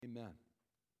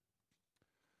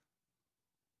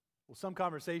Well, some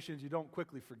conversations you don't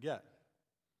quickly forget.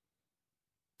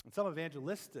 And some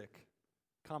evangelistic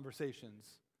conversations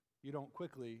you don't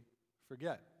quickly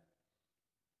forget.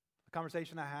 A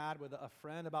conversation I had with a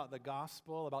friend about the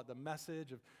gospel, about the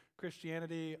message of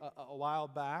Christianity a while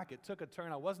back. It took a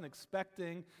turn I wasn't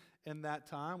expecting in that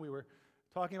time. We were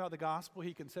talking about the gospel.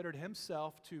 He considered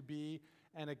himself to be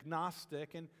an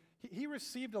agnostic, and he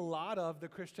received a lot of the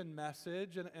Christian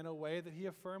message in a way that he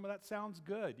affirmed, well, that sounds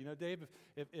good. You know, Dave,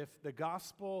 if the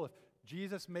gospel, if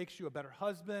Jesus makes you a better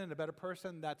husband and a better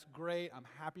person, that's great. I'm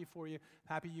happy for you.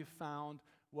 Happy you found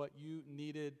what you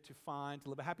needed to find to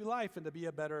live a happy life and to be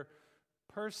a better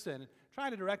person.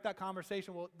 Trying to direct that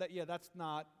conversation, well, that's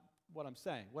not what I'm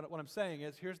saying. What I'm saying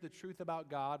is, here's the truth about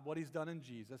God, what he's done in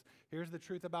Jesus. Here's the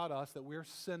truth about us, that we're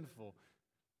sinful.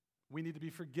 We need to be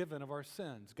forgiven of our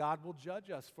sins. God will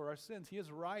judge us for our sins. He is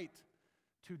right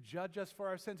to judge us for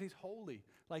our sins. He's holy,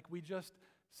 like we just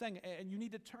sang. And you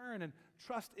need to turn and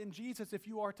trust in Jesus if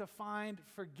you are to find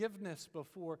forgiveness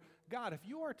before God. If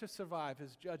you are to survive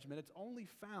his judgment, it's only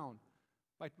found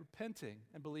by repenting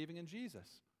and believing in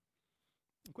Jesus.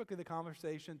 And quickly the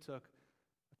conversation took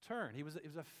a turn. He was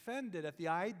offended at the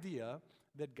idea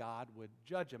that God would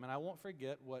judge him. And I won't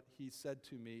forget what he said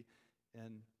to me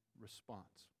in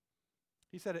response.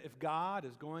 He said, if God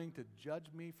is going to judge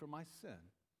me for my sin,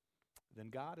 then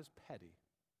God is petty,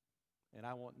 and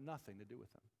I want nothing to do with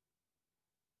him.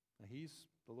 Now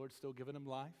the Lord's still giving him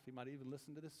life. He might even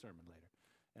listen to this sermon later.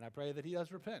 And I pray that he does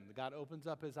repent, that God opens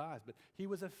up his eyes. But he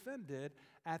was offended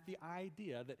at the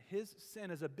idea that his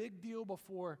sin is a big deal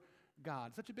before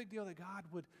God, such a big deal that God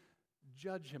would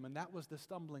judge him, and that was the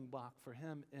stumbling block for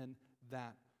him in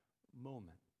that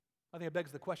moment. I think it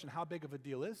begs the question, how big of a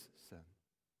deal is sin?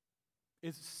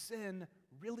 Is sin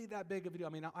really that big of a deal? I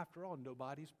mean, after all,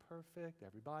 nobody's perfect.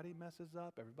 Everybody messes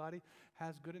up. Everybody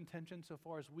has good intentions so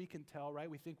far as we can tell, right?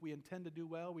 We think we intend to do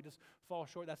well. We just fall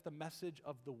short. That's the message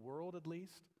of the world, at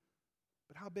least.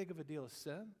 But how big of a deal is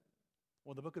sin?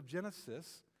 Well, in the book of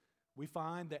Genesis, we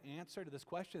find the answer to this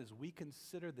question as we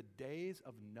consider the days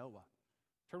of Noah.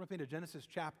 Turn with me to Genesis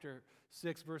chapter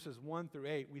 6, verses 1 through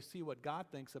 8. We see what God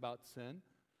thinks about sin.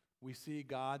 We see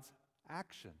God's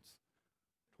actions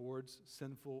towards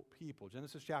sinful people.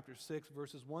 Genesis chapter 6,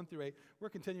 verses 1 through 8. We're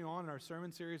continuing on in our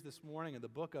sermon series this morning in the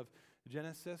book of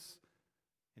Genesis.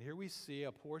 And here we see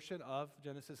a portion of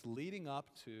Genesis leading up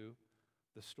to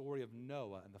the story of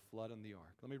Noah and the flood and the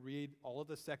ark. Let me read all of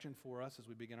this section for us as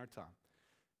we begin our time.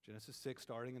 Genesis 6,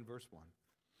 starting in verse 1.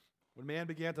 When man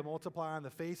began to multiply on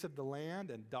the face of the land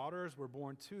and daughters were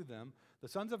born to them, the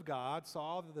sons of God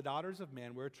saw that the daughters of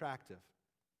men were attractive,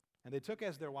 and they took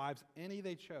as their wives any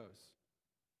they chose.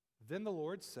 Then the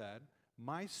Lord said,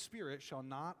 my spirit shall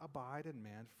not abide in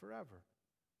man forever,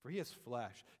 for he is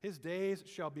flesh. His days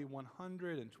shall be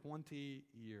 120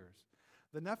 years.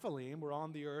 The Nephilim were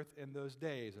on the earth in those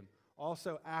days, and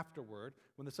also afterward,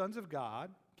 when the sons of God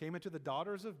came into the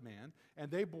daughters of man, and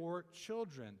they bore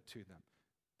children to them.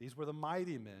 These were the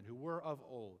mighty men who were of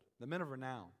old, the men of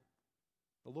renown.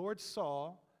 The Lord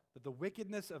saw that the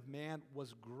wickedness of man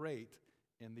was great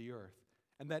in the earth,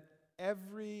 and that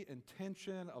every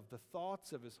intention of the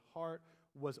thoughts of his heart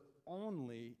was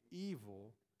only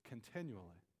evil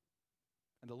continually.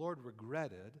 And the Lord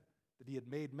regretted that he had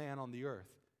made man on the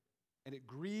earth, and it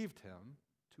grieved him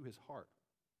to his heart.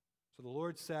 So the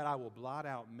Lord said, I will blot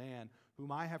out man,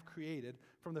 whom I have created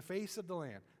from the face of the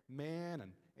land, man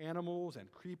and animals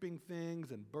and creeping things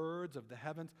and birds of the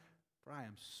heavens, for I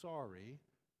am sorry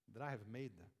that I have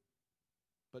made them.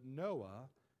 But Noah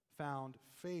found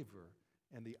favor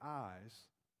in the eyes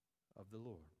of the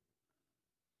Lord.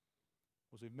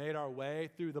 As we've made our way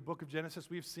through the book of Genesis,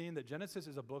 we've seen that Genesis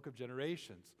is a book of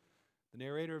generations. The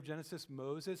narrator of Genesis,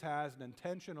 Moses, has an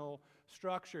intentional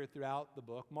structure throughout the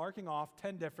book, marking off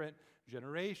 10 different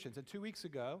generations. And 3 weeks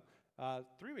ago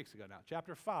now,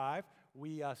 chapter 5,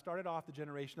 we started off the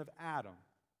generation of Adam,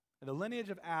 and the lineage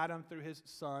of Adam through his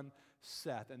son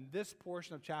Seth. And this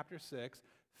portion of chapter 6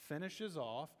 finishes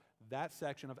off that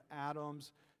section of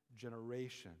Adam's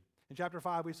generation. In chapter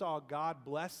 5, we saw God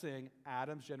blessing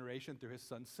Adam's generation through his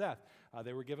son Seth.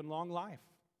 They were given long life.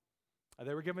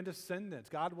 They were given descendants.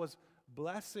 God was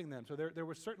blessing them. So there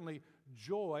was certainly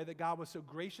joy that God was so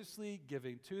graciously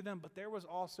giving to them, but there was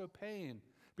also pain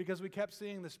because we kept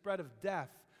seeing the spread of death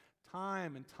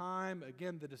time and time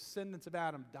again, the descendants of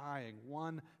Adam dying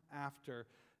one after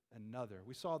another.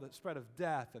 We saw the spread of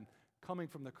death and coming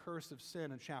from the curse of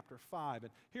sin in chapter 5.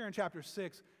 And here in chapter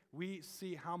 6, we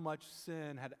see how much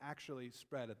sin had actually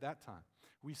spread at that time.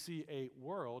 We see a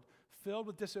world filled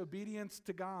with disobedience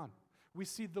to God. We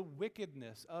see the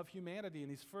wickedness of humanity in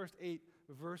these first 8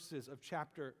 verses of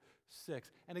chapter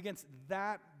 6. And against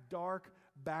that dark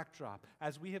backdrop,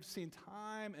 as we have seen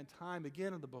time and time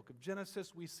again in the book of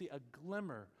Genesis, we see a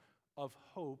glimmer of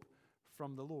hope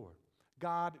from the Lord.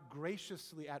 God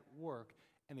graciously at work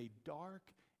in a dark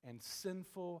and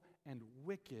sinful and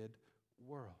wicked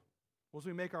world. Well, as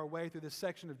we make our way through this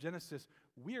section of Genesis,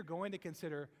 we are going to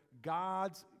consider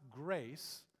God's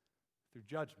grace through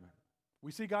judgment.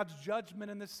 We see God's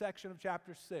judgment in this section of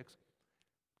chapter 6.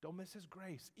 Don't miss his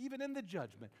grace. Even in the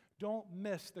judgment, don't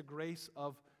miss the grace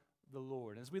of the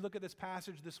Lord. As we look at this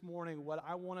passage this morning, what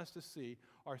I want us to see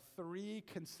are 3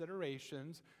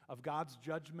 considerations of God's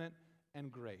judgment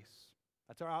and grace.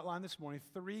 That's our outline this morning.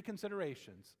 3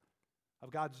 considerations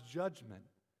of God's judgment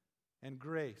and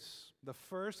grace. The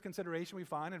first consideration we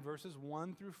find in verses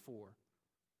 1 through 4.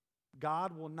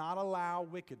 God will not allow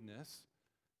wickedness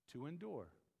to endure.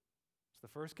 It's the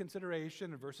first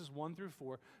consideration in verses 1 through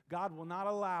 4. God will not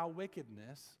allow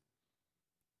wickedness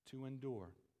to endure.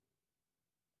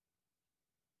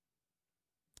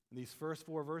 In these first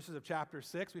 4 verses of chapter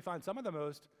 6, we find some of the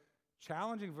most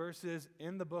challenging verses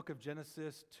in the book of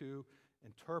Genesis to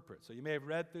interpret. So you may have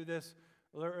read through this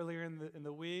earlier in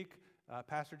the week.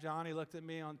 Pastor Johnny looked at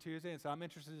me on Tuesday and said, I'm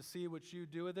interested to see what you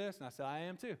do with this. And I said, I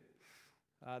am too.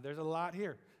 There's a lot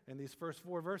here in these first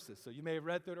 4 verses. So you may have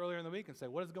read through it earlier in the week and say,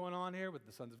 what is going on here with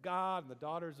the sons of God and the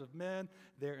daughters of men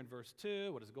there in verse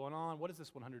 2? What is going on? What is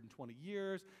this 120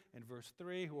 years? In verse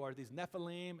 3, who are these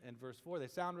Nephilim? In verse 4, they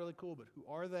sound really cool, but who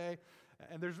are they?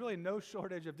 And there's really no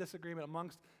shortage of disagreement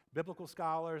amongst biblical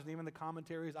scholars and even the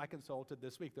commentaries I consulted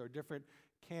this week. There are different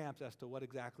camps as to what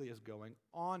exactly is going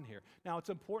on here. Now, it's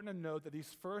important to note that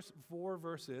these first 4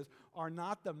 verses are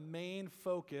not the main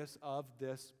focus of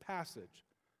this passage.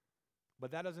 But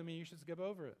that doesn't mean you should skip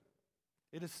over it.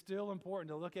 It is still important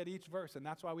to look at each verse, and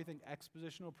that's why we think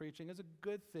expositional preaching is a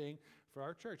good thing for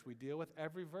our church. We deal with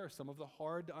every verse. Some of the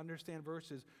hard-to-understand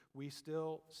verses we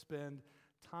still spend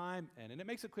time in. And it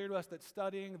makes it clear to us that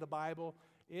studying the Bible,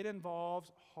 it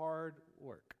involves hard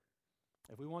work.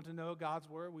 If we want to know God's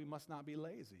word, we must not be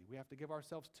lazy. We have to give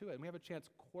ourselves to it. And we have a chance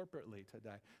corporately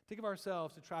today to give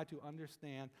ourselves to try to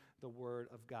understand the word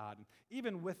of God. And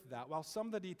even with that, while some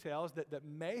of the details that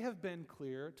may have been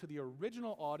clear to the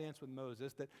original audience with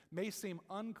Moses that may seem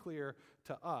unclear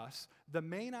to us, the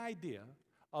main idea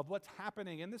of what's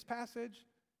happening in this passage,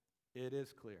 it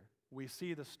is clear. We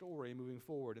see the story moving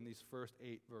forward in these first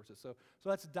 8 verses. So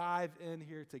let's dive in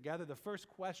here together. The first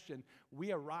question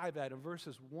we arrive at in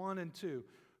verses 1 and 2,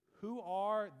 who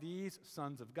are these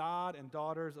sons of God and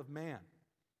daughters of man?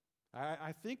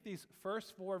 I think these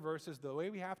first 4 verses, the way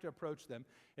we have to approach them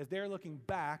is they're looking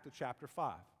back to chapter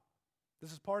 5.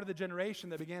 This is part of the generation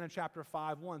that began in chapter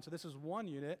 5:1. So this is one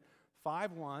unit,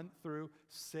 5:1 through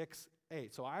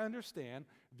 6:8. So I understand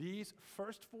these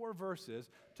first 4 verses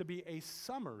to be a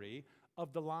summary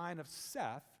of the line of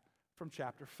Seth from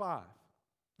chapter 5.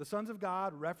 The sons of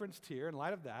God referenced here, in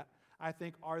light of that, I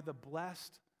think are the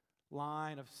blessed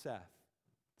line of Seth.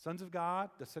 Sons of God,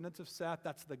 descendants of Seth,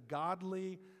 that's the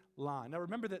godly line. Now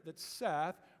remember that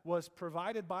Seth was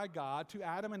provided by God to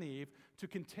Adam and Eve to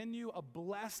continue a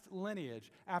blessed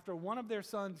lineage after one of their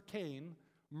sons, Cain,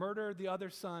 murdered the other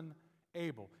son,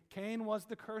 Abel. Cain was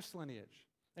the cursed lineage.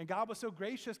 And God was so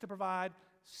gracious to provide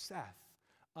Seth,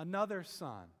 another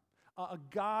son, a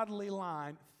godly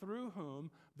line through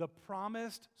whom the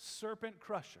promised serpent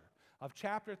crusher of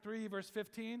chapter 3, verse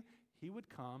 15, he would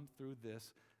come through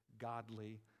this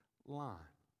godly line.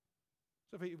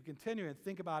 So if we continue and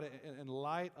think about it in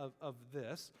light of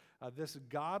this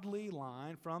godly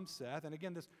line from Seth, and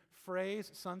again, this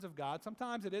phrase, sons of God,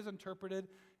 sometimes it is interpreted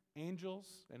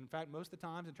angels, and in fact, most of the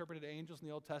times interpreted angels in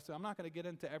the Old Testament. I'm not going to get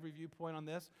into every viewpoint on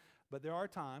this, but there are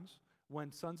times when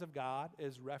sons of God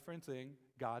is referencing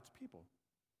God's people,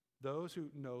 those who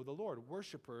know the Lord,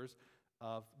 worshipers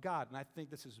of God. And I think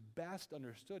this is best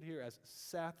understood here as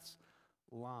Seth's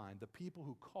line, the people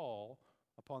who call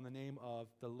upon the name of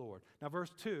the Lord. Now,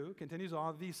 verse 2 continues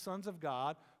on, these sons of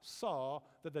God saw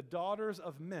that the daughters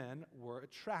of men were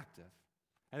attractive,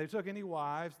 and they took any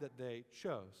wives that they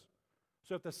chose.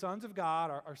 So if the sons of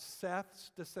God are Seth's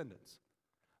descendants,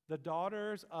 the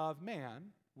daughters of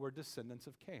man were descendants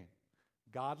of Cain.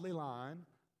 Godly line,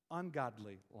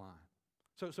 ungodly line.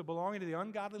 So belonging to the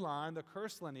ungodly line, the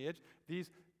cursed lineage,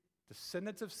 these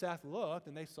descendants of Seth looked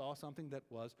and they saw something that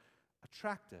was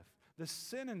attractive. The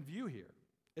sin in view here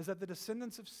is that the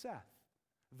descendants of Seth,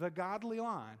 the godly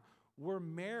line, were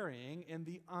marrying in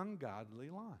the ungodly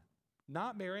line.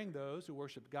 Not marrying those who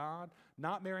worshiped God,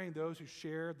 not marrying those who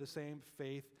shared the same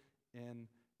faith in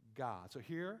God. So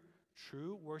here,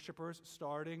 true worshipers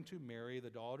starting to marry the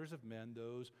daughters of men,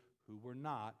 those who were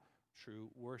not true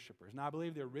worshipers. Now, I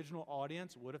believe the original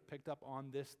audience would have picked up on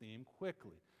this theme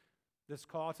quickly. This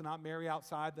call to not marry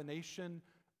outside the nation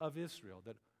of Israel,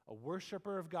 that a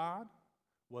worshiper of God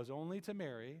was only to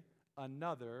marry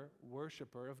another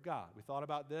worshiper of God. We thought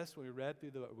about this when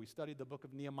we studied the book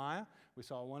of Nehemiah. We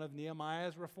saw one of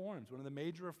Nehemiah's reforms. One of the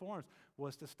major reforms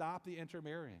was to stop the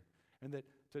intermarrying and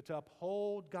that to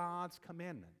uphold God's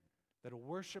commandment that a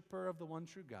worshiper of the one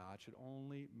true God should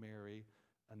only marry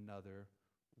another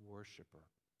worshiper.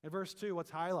 In verse 2,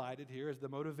 what's highlighted here is the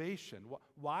motivation.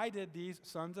 Why did these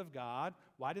sons of God,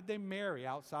 why did they marry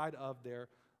outside of their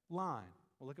line?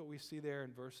 Well, look at what we see there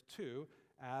in verse 2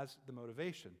 as the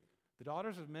motivation. The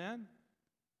daughters of men,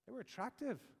 they were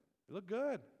attractive. They looked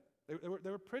good. They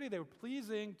were pretty. They were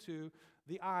pleasing to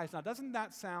the eyes. Now, doesn't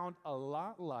that sound a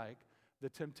lot like the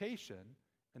temptation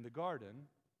in the garden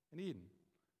in Eden?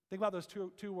 Think about those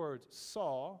two words,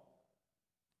 saw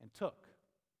and took.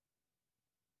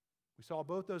 We saw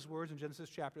both those words in Genesis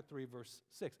chapter 3, verse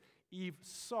 6. Eve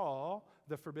saw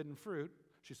the forbidden fruit.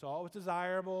 She saw it was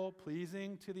desirable,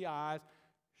 pleasing to the eyes.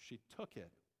 She took it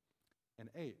and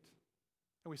ate.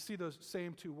 And we see those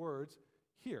same two words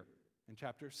here in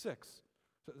chapter 6.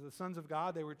 So the sons of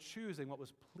God, they were choosing what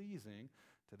was pleasing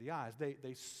to the eyes.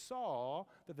 They saw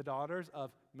that the daughters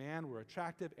of man were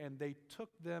attractive, and they took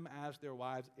them as their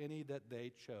wives, any that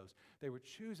they chose. They were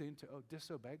choosing to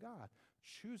disobey God,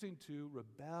 choosing to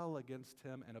rebel against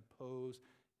him and oppose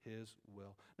his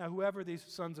will. Now, whoever these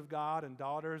sons of God and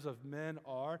daughters of men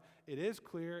are, it is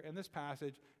clear in this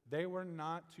passage they were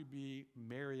not to be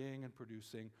marrying and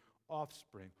producing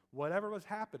offspring. Whatever was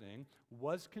happening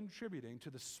was contributing to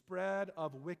the spread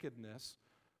of wickedness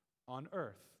on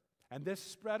earth. And this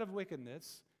spread of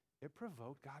wickedness, it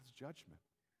provoked God's judgment.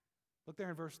 Look there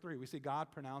in verse 3. We see God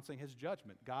pronouncing his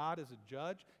judgment. God is a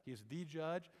judge. He is the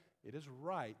judge. It is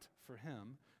right for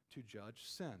him to judge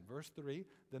sin. Verse 3,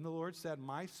 then the Lord said,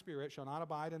 my spirit shall not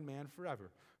abide in man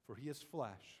forever, for he is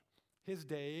flesh. His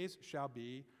days shall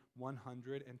be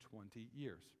 120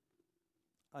 years.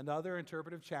 Another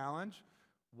interpretive challenge,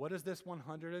 what does this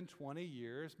 120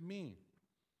 years mean?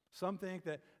 Some think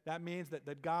that means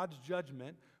that God's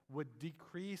judgment would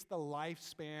decrease the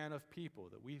lifespan of people,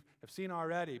 that we have seen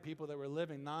already, people that were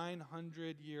living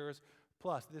 900 years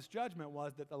plus. This judgment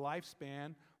was that the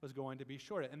lifespan was going to be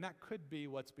shorter, and that could be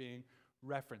what's being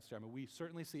referenced here. I mean, we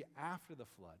certainly see after the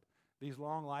flood, these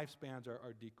long lifespans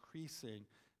are decreasing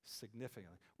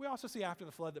significantly. We also see after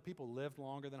the flood that people lived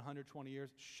longer than 120 years.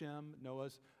 Shem,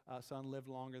 Noah's son, lived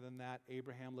longer than that.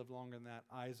 Abraham lived longer than that.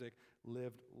 Isaac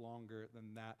lived longer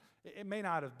than that. It may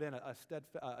not have been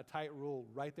a tight rule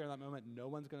right there in that moment. No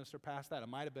one's going to surpass that. It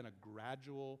might have been a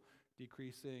gradual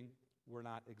decreasing. We're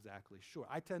not exactly sure.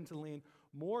 I tend to lean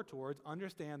more towards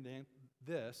understanding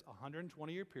this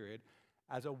 120-year period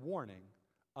as a warning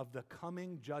of the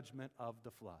coming judgment of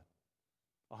the flood.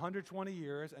 120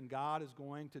 years, and God is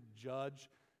going to judge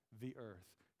the earth.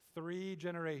 3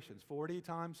 generations, 40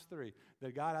 times 3.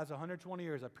 That God has 120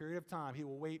 years, a period of time. He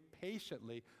will wait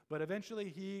patiently, but eventually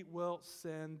he will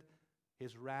send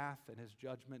his wrath and his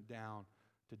judgment down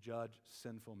to judge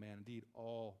sinful man, indeed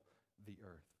all the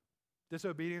earth.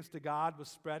 Disobedience to God was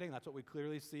spreading. That's what we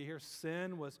clearly see here.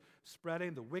 Sin was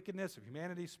spreading. The wickedness of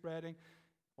humanity spreading.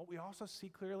 What we also see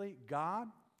clearly, God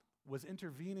was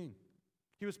intervening.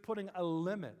 He was putting a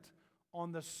limit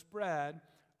on the spread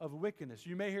of wickedness.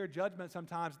 You may hear judgment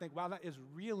sometimes and think, wow, that is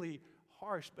really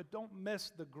harsh, but don't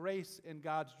miss the grace in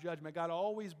God's judgment. God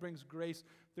always brings grace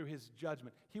through his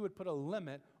judgment. He would put a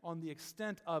limit on the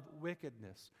extent of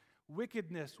wickedness.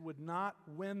 Wickedness would not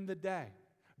win the day.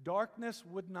 Darkness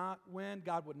would not win.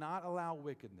 God would not allow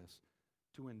wickedness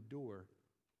to endure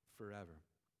forever.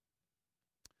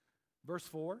 Verse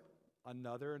 4,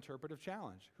 another interpretive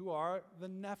challenge. Who are the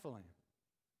Nephilim?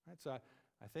 Right, so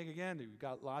I think, again, we've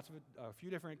got a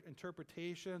few different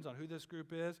interpretations on who this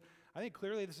group is. I think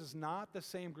clearly this is not the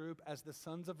same group as the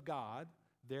sons of God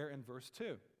there in verse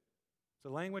 2. So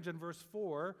language in verse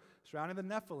 4, surrounding the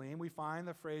Nephilim, we find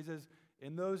the phrases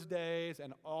in those days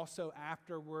and also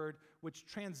afterward, which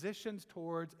transitions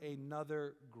towards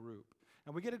another group.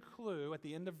 And we get a clue at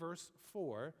the end of verse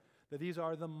 4 that these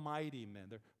are the mighty men.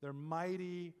 They're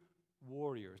mighty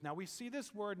warriors. Now we see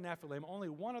this word Nephilim only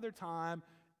one other time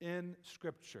in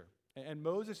Scripture. And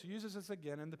Moses uses this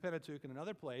again in the Pentateuch in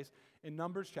another place in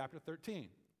Numbers chapter 13,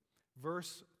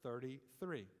 verse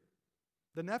 33.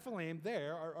 The Nephilim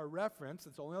there are referenced,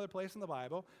 it's the only other place in the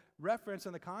Bible, referenced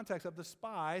in the context of the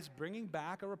spies bringing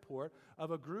back a report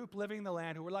of a group living in the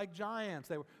land who were like giants.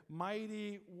 They were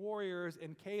mighty warriors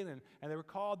in Canaan, and they were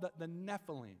called the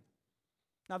Nephilim.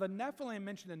 Now, the Nephilim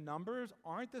mentioned in Numbers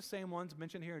aren't the same ones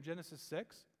mentioned here in Genesis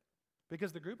 6,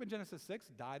 because the group in Genesis 6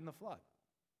 died in the flood.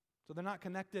 So they're not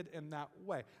connected in that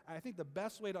way. I think the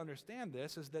best way to understand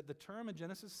this is that the term in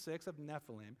Genesis 6 of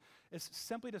Nephilim is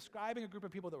simply describing a group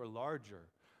of people that were larger,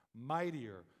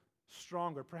 mightier,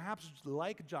 stronger, perhaps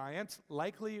like giants,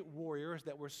 likely warriors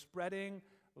that were spreading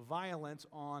violence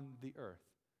on the earth.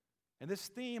 And this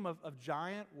theme of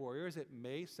giant warriors, it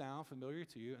may sound familiar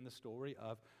to you in the story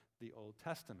of the Old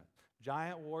Testament.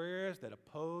 Giant warriors that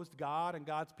opposed God and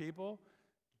God's people,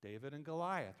 David and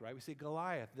Goliath, right? We see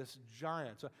Goliath, this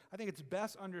giant. So I think it's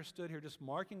best understood here, just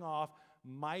marking off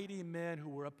mighty men who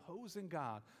were opposing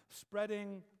God,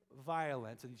 spreading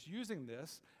violence. And he's using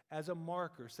this as a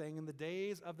marker, saying in the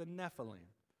days of the Nephilim,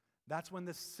 that's when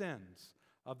the sins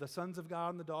of the sons of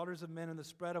God and the daughters of men and the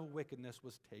spread of wickedness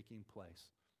was taking place.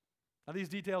 Now, these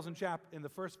details in the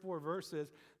first 4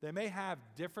 verses, they may have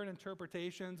different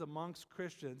interpretations amongst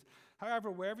Christians.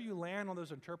 However, wherever you land on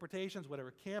those interpretations,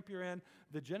 whatever camp you're in,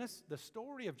 the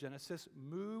story of Genesis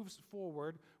moves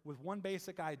forward with one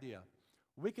basic idea.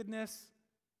 Wickedness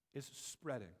is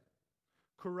spreading.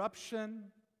 Corruption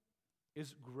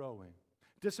is growing.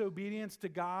 Disobedience to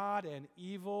God and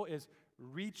evil is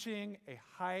reaching a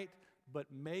height, but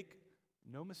make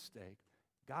no mistake,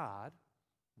 God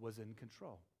was in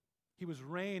control. He was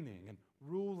reigning and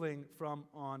ruling from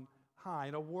on high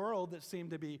in a world that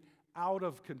seemed to be out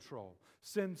of control.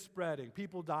 Sin spreading,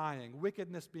 people dying,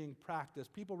 wickedness being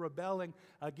practiced, people rebelling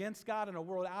against God in a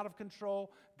world out of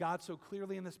control. God so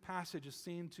clearly in this passage is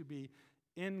seen to be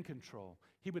in control.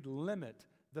 He would limit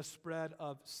the spread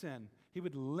of sin. He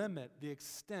would limit the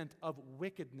extent of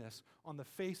wickedness on the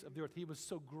face of the earth. He was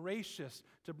so gracious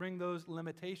to bring those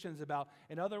limitations about.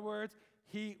 In other words,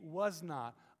 he was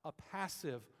not a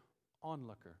passive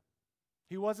onlooker.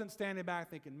 He wasn't standing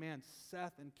back thinking, man,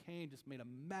 Seth and Cain just made a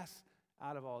mess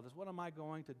out of all this. What am I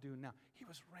going to do now? He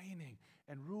was reigning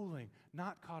and ruling,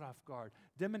 not caught off guard,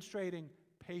 demonstrating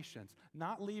patience,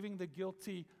 not leaving the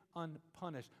guilty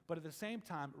unpunished, but at the same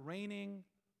time, reigning,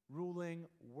 ruling,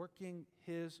 working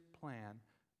his plan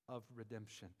of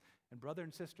redemption. And brother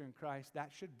and sister in Christ,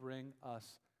 that should bring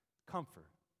us comfort.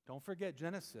 Don't forget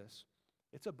Genesis.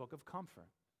 It's a book of comfort.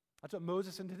 That's what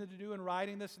Moses intended to do in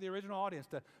writing this to the original audience,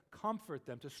 to comfort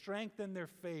them, to strengthen their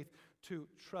faith, to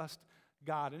trust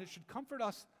God. And it should comfort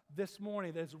us this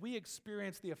morning that as we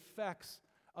experience the effects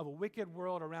of a wicked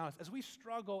world around us, as we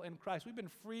struggle in Christ, we've been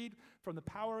freed from the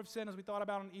power of sin as we thought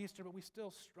about on Easter, but we still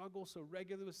struggle so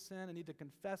regularly with sin and need to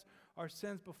confess our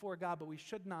sins before God, but we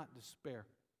should not despair.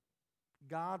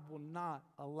 God will not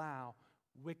allow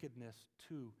wickedness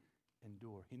to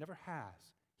endure. He never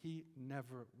has. He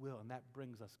never will, and that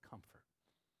brings us comfort.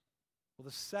 Well,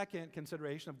 the second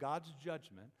consideration of God's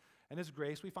judgment and his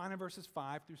grace we find in verses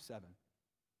 5 through 7.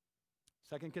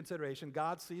 Second consideration,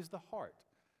 God sees the heart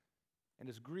and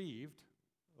is grieved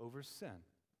over sin.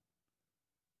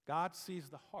 God sees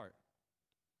the heart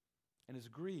and is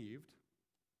grieved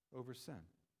over sin.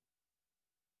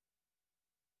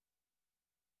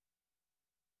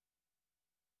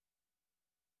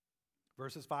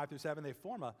 Verses 5 through 7, they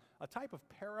form a type of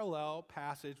parallel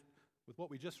passage with what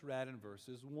we just read in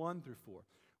verses 1 through 4.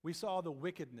 We saw the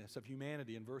wickedness of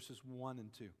humanity in verses 1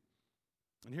 and 2.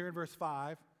 And here in verse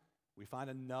 5, we find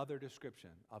another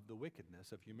description of the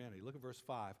wickedness of humanity. Look at verse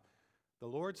 5. The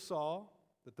Lord saw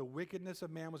that the wickedness of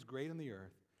man was great in the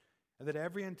earth, and that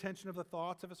every intention of the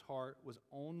thoughts of his heart was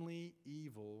only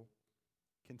evil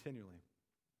continually.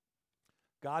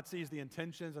 God sees the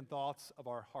intentions and thoughts of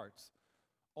our hearts.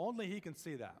 Only he can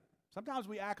see that. Sometimes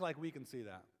we act like we can see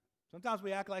that. Sometimes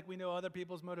we act like we know other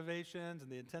people's motivations and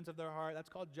the intents of their heart. That's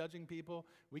called judging people.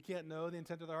 We can't know the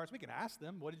intent of their hearts. We can ask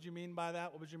them, what did you mean by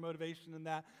that? What was your motivation in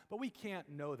that? But we can't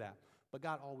know that. But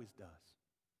God always does.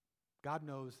 God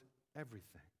knows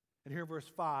everything. And here in verse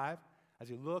 5, as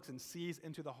he looks and sees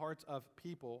into the hearts of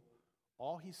people,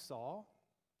 all he saw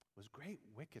was great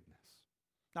wickedness.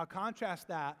 Now contrast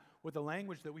that with the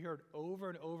language that we heard over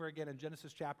and over again in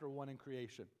Genesis chapter 1 in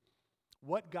creation.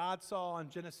 What God saw in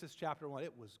Genesis chapter 1,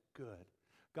 it was good.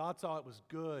 God saw it was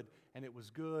good, and it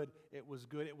was good, it was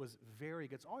good, it was very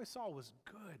good. So all he saw was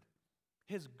good.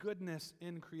 His goodness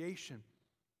in creation.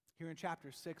 Here in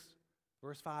chapter 6,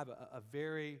 verse 5, a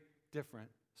very different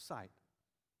sight.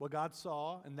 What God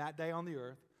saw in that day on the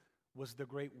earth was the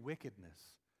great wickedness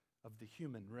of the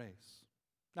human race.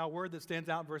 Now, a word that stands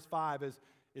out in verse 5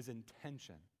 is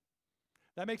intention.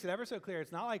 That makes it ever so clear.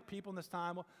 It's not like people in this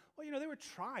time, well, they were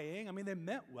trying. I mean, they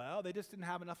meant well. They just didn't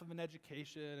have enough of an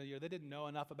education. And, they didn't know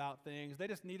enough about things. They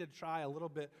just needed to try a little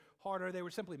bit harder. They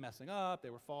were simply messing up. They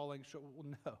were falling short.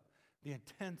 Well, no.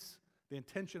 The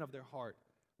intention of their heart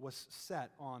was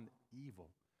set on evil.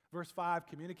 Verse 5,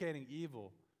 communicating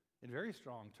evil in very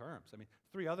strong terms. I mean,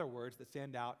 three other words that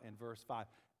stand out in verse 5.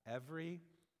 Every,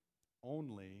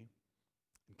 only,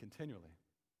 and continually.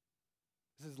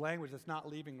 This is language that's not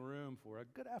leaving room for a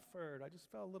good effort. I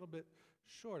just fell a little bit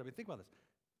short. I mean, think about this.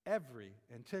 Every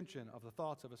intention of the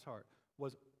thoughts of his heart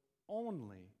was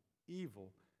only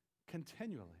evil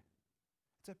continually.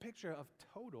 It's a picture of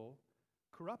total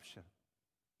corruption.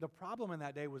 The problem in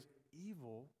that day was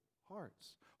evil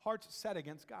hearts. Hearts set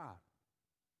against God.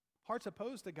 Hearts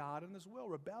opposed to God and his will,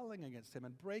 rebelling against him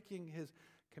and breaking his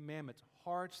commandments.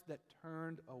 Hearts that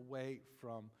turned away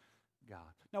from God.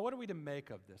 Now, what are we to make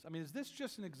of this? I mean, is this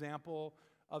just an example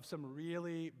of some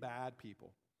really bad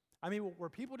people? I mean, were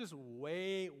people just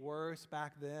way worse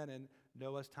back then in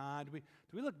Noah's time? Do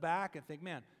we look back and think,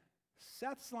 man,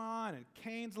 Seth's line and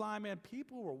Cain's line, man,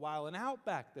 people were wilding out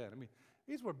back then. I mean,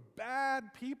 these were bad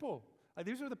people. Like,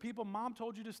 these are the people mom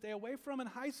told you to stay away from in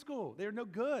high school. They're no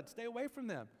good. Stay away from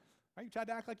them. Right? You tried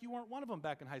to act like you weren't one of them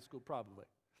back in high school, probably.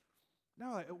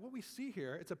 No, what we see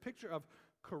here, it's a picture of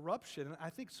corruption. And I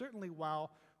think certainly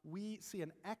while we see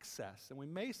an excess, and we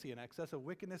may see an excess of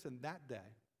wickedness in that day,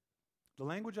 the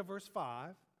language of verse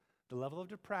 5, the level of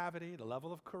depravity, the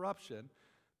level of corruption,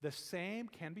 the same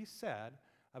can be said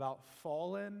about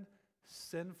fallen,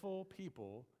 sinful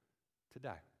people today.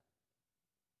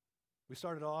 We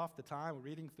started off the time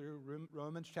reading through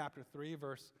Romans chapter 3,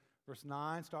 verse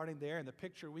 9, starting there, and the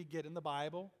picture we get in the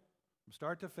Bible from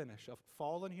start to finish of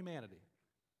fallen humanity.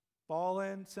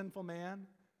 Fallen, sinful man,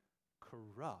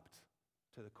 corrupt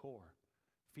to the core.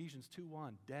 Ephesians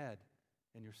 2:1, dead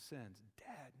in your sins.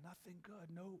 Dead, nothing good,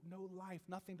 no life,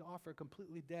 nothing to offer,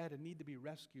 completely dead and need to be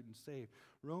rescued and saved.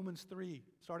 Romans 3,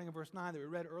 starting in verse 9 that we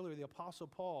read earlier, the Apostle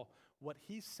Paul, what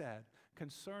he said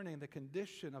concerning the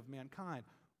condition of mankind.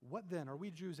 What then? Are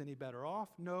we Jews any better off?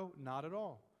 No, not at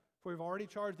all. For we've already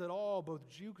charged that all, both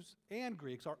Jews and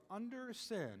Greeks, are under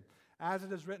sin. As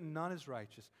it is written, none is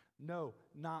righteous. No,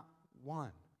 not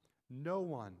one. No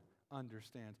one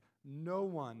understands. No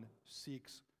one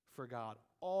seeks for God.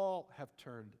 All have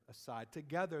turned aside.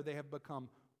 Together they have become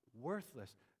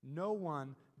worthless. No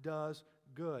one does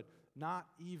good, not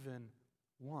even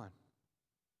one.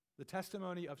 The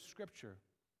testimony of Scripture,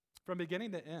 from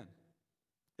beginning to end,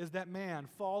 is that man,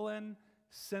 fallen,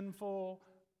 sinful,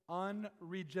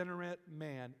 unregenerate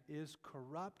man, is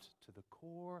corrupt to the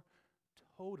core,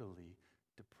 totally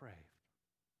depraved.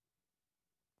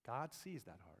 God sees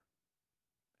that heart,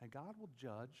 and God will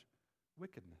judge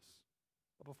wickedness.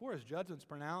 But before his judgment's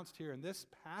pronounced here in this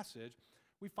passage,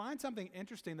 we find something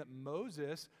interesting that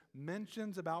Moses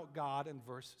mentions about God in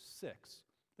verse 6.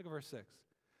 Look at verse 6.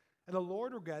 And the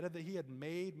Lord regretted that he had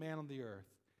made man on the earth,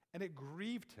 and it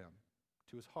grieved him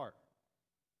to his heart.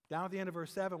 Down at the end of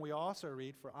verse 7, we also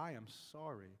read, for I am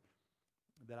sorry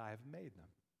that I have made them.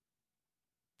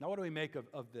 Now, what do we make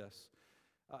of this?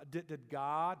 Did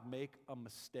God make a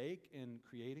mistake in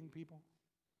creating people?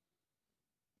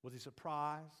 Was he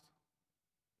surprised?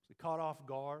 Was he caught off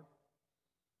guard?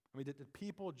 I mean, did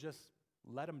people just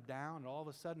let him down and all of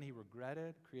a sudden he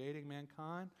regretted creating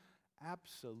mankind?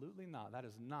 Absolutely not. That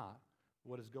is not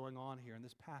what is going on here in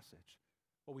this passage.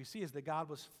 What we see is that God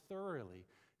was thoroughly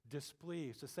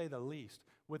displeased, to say the least,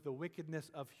 with the wickedness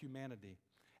of humanity.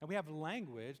 And we have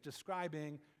language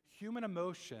describing human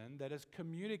emotion that is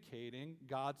communicating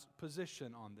God's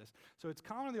position on this. So it's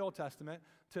common in the Old Testament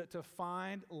to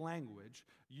find language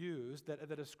used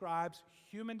that describes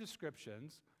human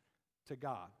descriptions to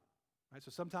God. Right? So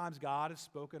sometimes God is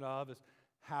spoken of as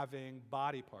having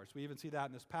body parts. We even see that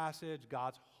in this passage,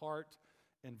 God's heart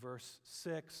in verse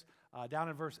 6. Down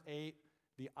in verse 8,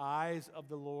 the eyes of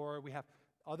the Lord. We have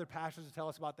other passages that tell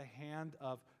us about the hand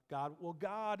of God. Well,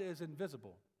 God is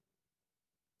invisible.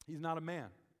 He's not a man.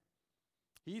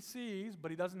 He sees, but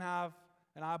he doesn't have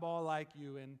an eyeball like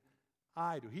you and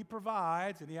I do. He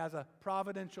provides, and he has a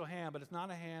providential hand, but it's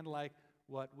not a hand like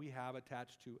what we have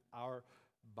attached to our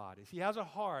bodies. He has a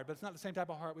heart, but it's not the same type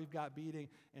of heart we've got beating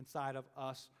inside of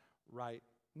us right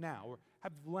now. We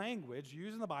have language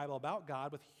used in the Bible about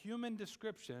God with human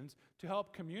descriptions to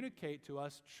help communicate to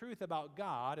us truth about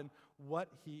God and what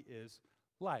he is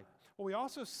like. Well, we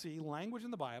also see language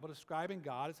in the Bible describing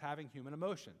God as having human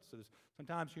emotions. So there's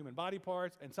sometimes human body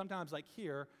parts, and sometimes, like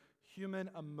here, human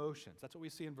emotions. That's what we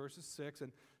see in verses 6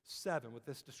 and 7 with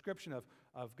this description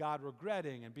of God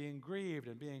regretting and being grieved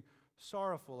and being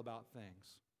sorrowful about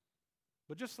things.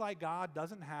 But just like God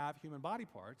doesn't have human body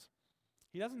parts,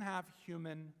 he doesn't have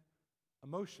human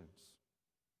emotions.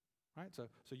 Right? So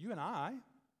you and I,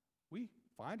 we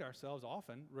find ourselves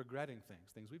often regretting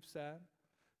things we've said,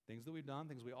 things that we've done,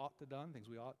 things we ought to have done, things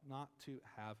we ought not to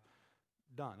have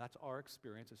done. That's our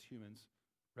experience as humans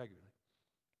regularly.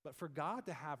 But for God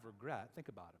to have regret, think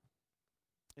about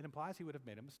it. It implies he would have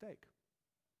made a mistake.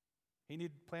 He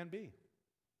needed plan B.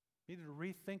 He needed to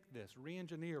rethink this,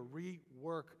 re-engineer,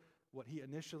 rework what he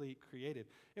initially created.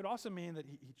 It would also mean that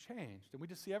he changed. And we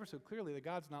just see ever so clearly that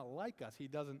God's not like us. He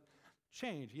doesn't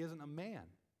change. He isn't a man.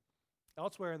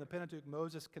 Elsewhere in the Pentateuch,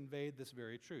 Moses conveyed this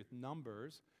very truth.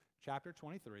 Numbers chapter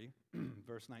 23,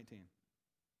 verse 19.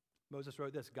 Moses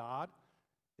wrote this, God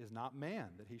is not man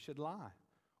that he should lie,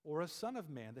 or a son of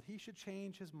man that he should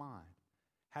change his mind.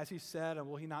 Has he said, and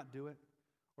will he not do it?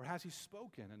 Or has he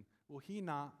spoken, and will he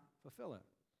not fulfill it?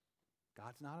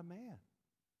 God's not a man.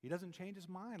 He doesn't change his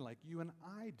mind like you and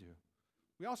I do.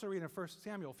 We also read in 1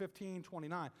 Samuel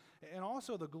 15:29, and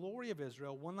also the glory of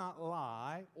Israel will not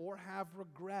lie or have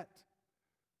regret,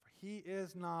 for he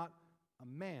is not a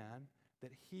man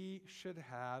that he should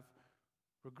have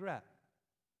regret.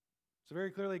 So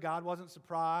very clearly, God wasn't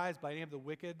surprised by any of the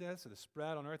wickedness and the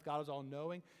spread on earth. God is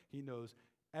all-knowing. He knows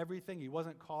everything. He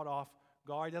wasn't caught off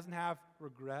guard. He doesn't have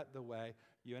regret the way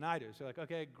you and I do. So you're like,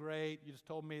 okay, great. You just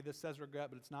told me this says regret,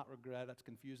 but it's not regret. That's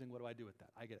confusing. What do I do with that?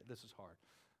 I get it. This is hard.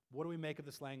 What do we make of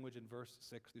this language in verse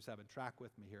 6 through 7? Track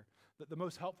with me here. The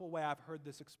most helpful way I've heard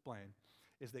this explained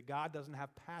is that God doesn't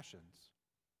have passions,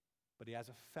 but he has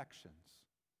affections.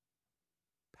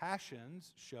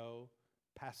 Passions show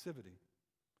passivity,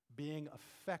 being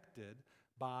affected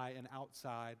by an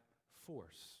outside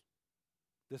force.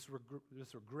 This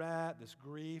regret, this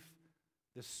grief,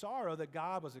 this sorrow that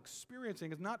God was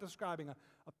experiencing is not describing a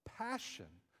passion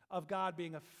of God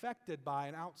being affected by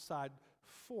an outside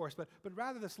force, but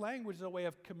rather this language is a way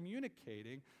of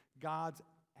communicating God's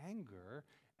anger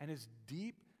and his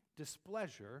deep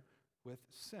displeasure with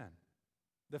sin.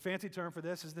 The fancy term for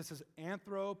this is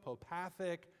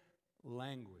anthropopathic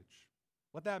language.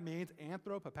 What that means,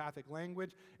 anthropopathic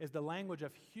language, is the language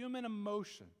of human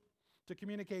emotion to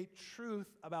communicate truth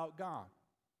about God.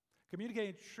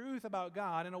 Communicating truth about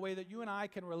God in a way that you and I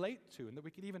can relate to and that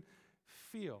we can even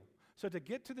feel. So to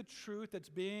get to the truth that's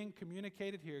being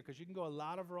communicated here, because you can go a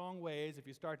lot of wrong ways if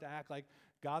you start to act like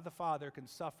God the Father can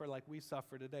suffer like we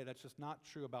suffer today. That's just not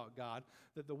true about God.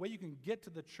 That the way you can get to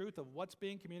the truth of what's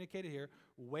being communicated here,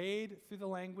 wade through the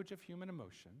language of human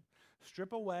emotion,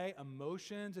 strip away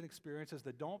emotions and experiences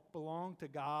that don't belong to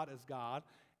God as God,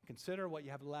 and consider what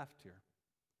you have left here.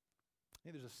 I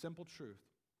think there's a simple truth.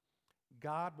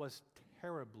 God was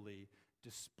terribly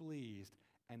displeased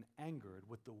and angered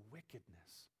with the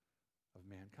wickedness of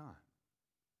mankind.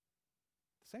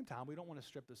 At the same time, we don't want to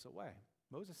strip this away.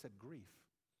 Moses said grief.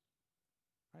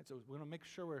 Right? So we want to make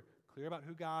sure we're clear about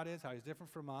who God is, how he's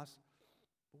different from us.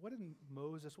 But what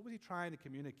was he trying to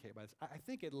communicate by this? I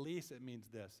think at least it means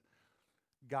this.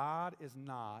 God is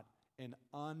not an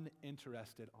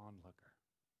uninterested onlooker.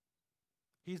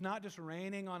 He's not just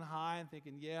reigning on high and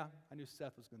thinking, yeah, I knew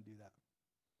Seth was going to do that.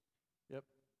 Yep,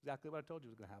 exactly what I told you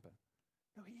was going to happen.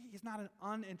 No, he's not an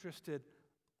uninterested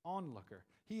onlooker.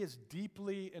 He is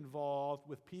deeply involved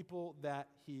with people that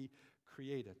he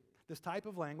created. This type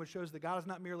of language shows that God is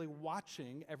not merely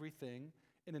watching everything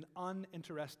in an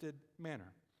uninterested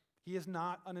manner. He is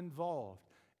not uninvolved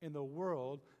in the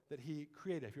world that he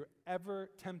created. If you're ever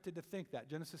tempted to think that,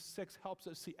 Genesis 6 helps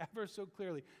us see ever so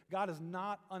clearly, God is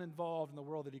not uninvolved in the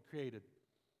world that he created.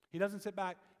 He doesn't sit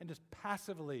back and just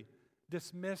passively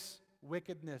dismiss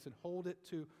wickedness and hold it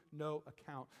to no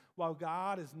account. While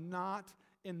God is not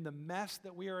in the mess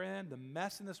that we are in, the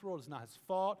mess in this world is not his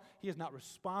fault. He is not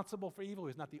responsible for evil.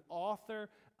 He's not the author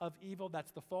of evil.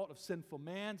 That's the fault of sinful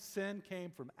man. Sin came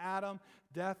from Adam,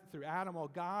 death through Adam. While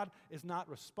God is not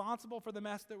responsible for the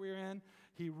mess that we're in,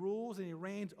 he rules and he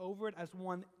reigns over it as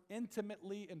one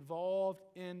intimately involved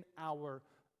in our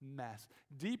mess.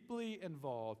 Deeply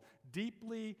involved,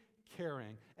 deeply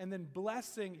caring, and then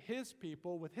blessing his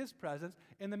people with his presence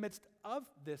in the midst of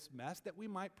this mess that we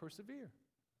might persevere,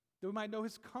 that we might know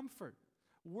his comfort,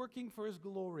 working for his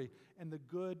glory and the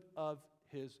good of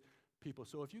his people.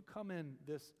 So if you come in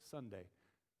this Sunday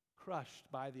crushed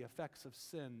by the effects of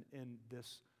sin in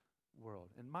this world,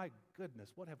 and my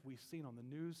goodness, what have we seen on the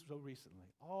news so recently?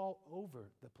 All over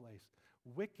the place.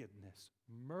 Wickedness,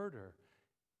 murder,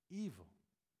 evil.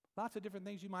 Lots of different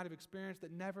things you might have experienced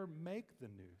that never make the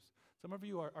news. Some of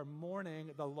you are mourning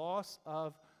the loss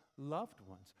of loved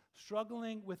ones,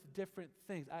 struggling with different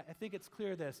things. I think it's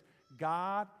clear this.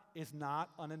 God is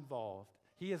not uninvolved.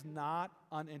 He is not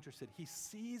uninterested. He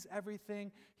sees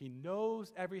everything. He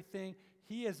knows everything.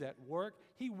 He is at work.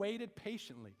 He waited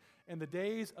patiently in the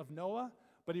days of Noah,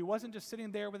 but he wasn't just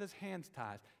sitting there with his hands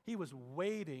tied. He was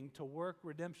waiting to work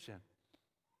redemption.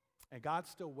 And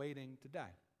God's still waiting today.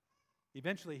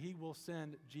 Eventually, he will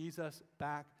send Jesus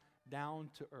back down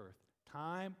to earth.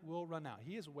 Time will run out.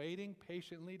 He is waiting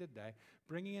patiently today,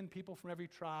 bringing in people from every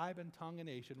tribe and tongue and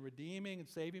nation, redeeming and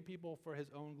saving people for his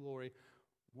own glory.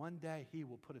 One day, he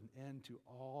will put an end to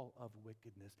all of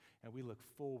wickedness, and we look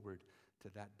forward to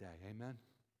that day. Amen?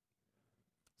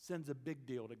 Sin's a big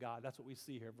deal to God. That's what we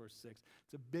see here, verse 6.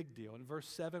 It's a big deal. In verse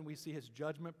 7, we see his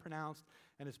judgment pronounced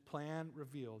and his plan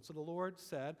revealed. So the Lord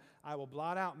said, I will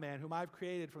blot out man, whom I've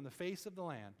created from the face of the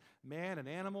land, man and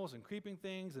animals and creeping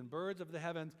things and birds of the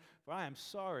heavens, for I am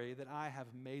sorry that I have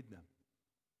made them.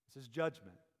 This is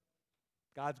judgment.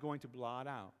 God's going to blot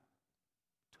out,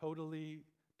 totally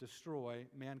destroy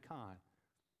mankind.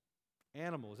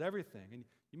 Animals, everything. And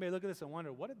you may look at this and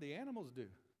wonder, what did the animals do?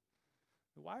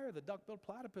 Why are the duck-billed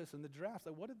platypus and the giraffes,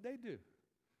 what did they do?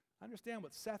 I understand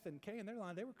what Seth and Cain, their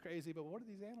line, they were crazy, but what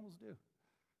did these animals do?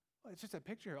 Well, it's just a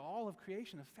picture here. All of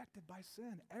creation affected by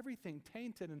sin. Everything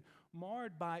tainted and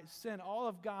marred by sin. All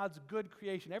of God's good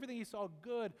creation. Everything he saw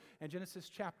good in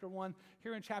Genesis chapter 1.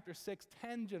 Here in chapter 6,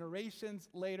 10 generations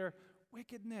later,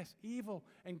 wickedness, evil.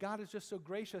 And God is just so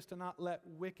gracious to not let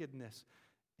wickedness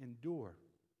endure.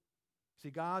 See,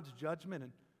 God's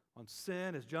judgment on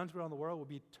sin, his judgment on the world will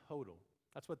be total.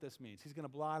 That's what this means. He's going to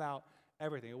blot out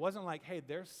everything. It wasn't like, hey,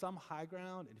 there's some high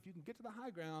ground, and if you can get to the high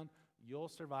ground, you'll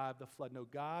survive the flood. No,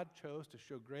 God chose to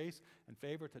show grace and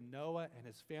favor to Noah and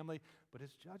his family, but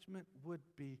his judgment would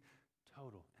be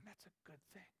total. And that's a good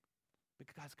thing,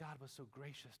 because God was so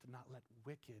gracious to not let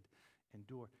wicked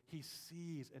endure. He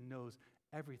sees and knows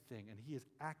everything, and he is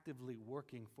actively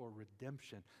working for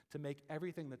redemption to make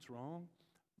everything that's wrong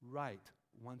right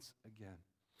once again.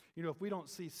 You know, if we don't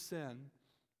see sin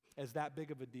as that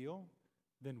big of a deal,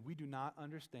 then we do not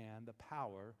understand the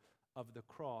power of the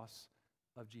cross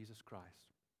of Jesus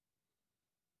Christ.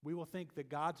 We will think that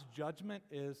God's judgment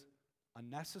is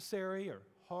unnecessary or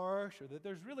harsh, or that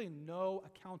there's really no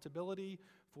accountability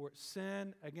for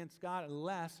sin against God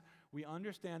unless we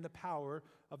understand the power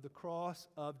of the cross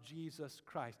of Jesus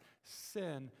Christ.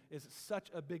 Sin is such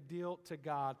a big deal to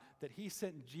God that he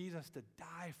sent Jesus to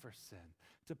die for sin,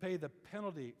 to pay the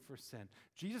penalty for sin.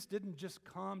 Jesus didn't just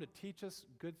come to teach us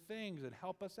good things and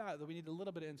help us out, that we need a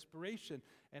little bit of inspiration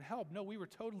and help. No, we were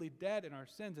totally dead in our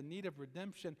sins, in need of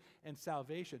redemption and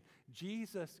salvation.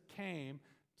 Jesus came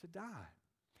to die.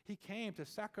 He came to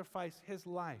sacrifice his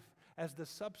life as the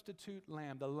substitute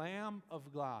lamb, the Lamb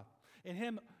of God. In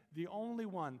him, the only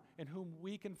one in whom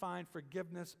we can find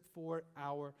forgiveness for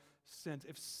our sins.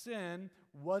 If sin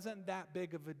wasn't that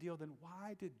big of a deal, then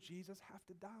why did Jesus have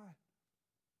to die?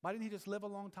 Why didn't he just live a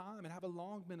long time and have a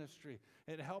long ministry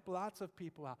and help lots of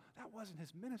people out? That wasn't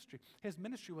his ministry. His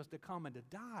ministry was to come and to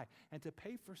die and to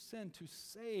pay for sin, to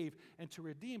save and to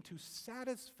redeem, to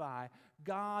satisfy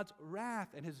God's wrath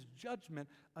and his judgment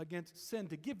against sin,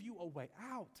 to give you a way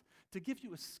out, to give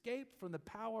you escape from the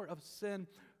power of sin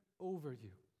over you.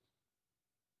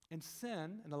 And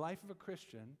sin in the life of a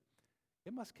Christian,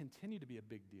 it must continue to be a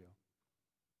big deal.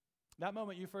 That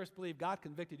moment you first believed, God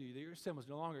convicted you that your sin was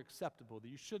no longer acceptable, that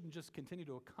you shouldn't just continue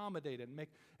to accommodate it and make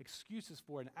excuses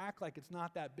for it and act like it's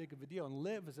not that big of a deal and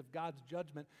live as if God's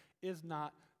judgment is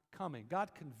not coming. God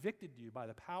convicted you by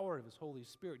the power of his Holy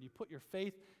Spirit. You put your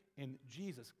faith in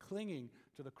Jesus, clinging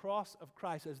to the cross of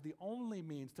Christ as the only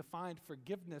means to find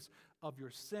forgiveness of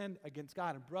your sin against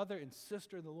God. And brother and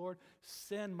sister in the Lord,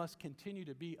 sin must continue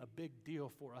to be a big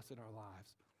deal for us in our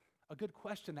lives. A good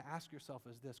question to ask yourself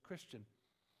is this: Christian,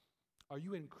 are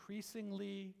you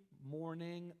increasingly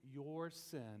mourning your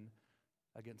sin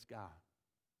against God?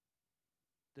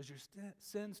 Does your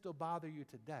sin still bother you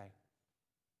today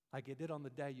like it did on the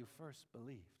day you first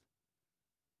believed?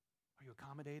 Are you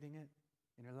accommodating it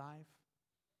in your life?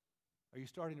 Are you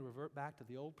starting to revert back to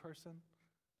the old person,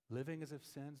 living as if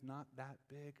sin's not that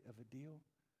big of a deal?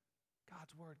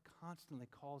 God's word constantly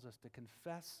calls us to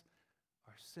confess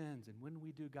our sins, and when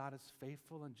we do, God is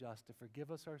faithful and just to forgive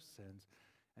us our sins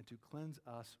and to cleanse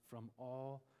us from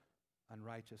all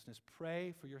unrighteousness.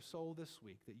 Pray for your soul this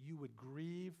week that you would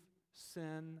grieve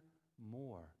sin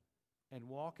more and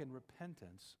walk in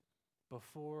repentance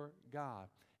before God.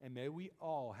 And may we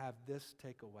all have this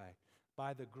takeaway.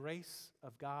 By the grace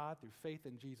of God, through faith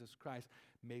in Jesus Christ,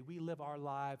 may we live our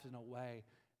lives in a way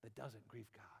that doesn't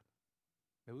grieve God.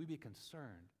 May we be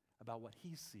concerned about what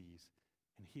he sees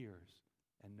and hears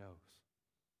and knows.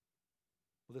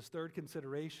 Well, this third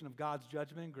consideration of God's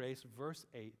judgment and grace, verse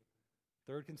 8,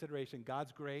 third consideration,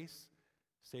 God's grace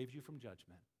saves you from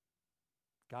judgment.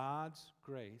 God's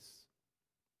grace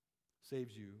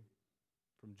saves you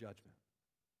from judgment.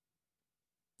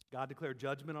 God declared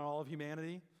judgment on all of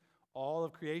humanity. All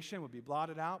of creation would be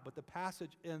blotted out, but the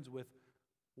passage ends with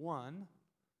one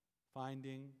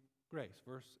finding grace.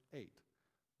 Verse 8.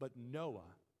 But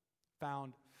Noah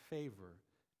found favor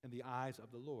in the eyes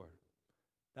of the Lord.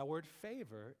 That word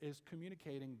favor is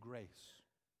communicating grace.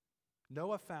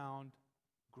 Noah found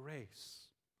grace.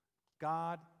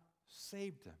 God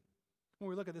saved him. When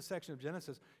we look at this section of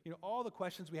Genesis, all the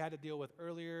questions we had to deal with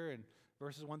earlier in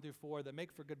verses 1 through 4 that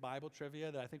make for good Bible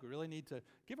trivia that I think we really need to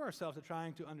give ourselves to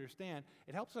trying to understand,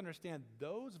 it helps us understand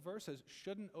those verses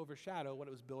shouldn't overshadow what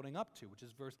it was building up to, which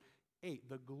is verse 8,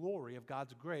 the glory of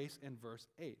God's grace in verse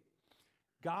 8.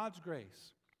 God's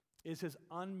grace is his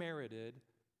unmerited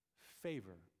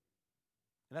favor.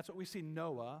 And that's what we see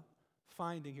Noah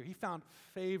finding here. He found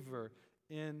favor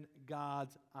in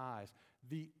God's eyes.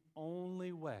 The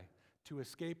only way to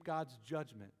escape God's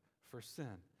judgment for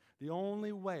sin, the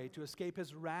only way to escape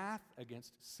his wrath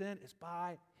against sin is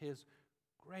by his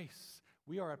grace.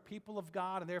 We are a people of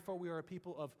God, and therefore we are a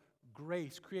people of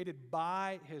grace, created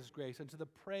by his grace, and to the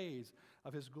praise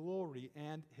of his glory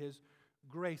and his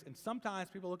grace. And sometimes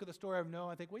people look at the story of Noah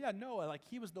and think, well, yeah, Noah, like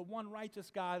he was the one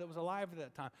righteous guy that was alive at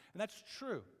that time. And that's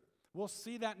true. We'll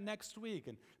see that next week.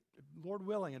 And Lord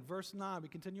willing, in verse 9, we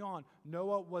continue on.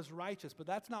 Noah was righteous, but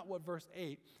that's not what verse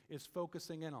 8 is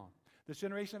focusing in on. This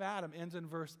generation of Adam ends in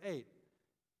verse 8.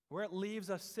 Where it leaves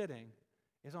us sitting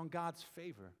is on God's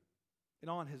favor and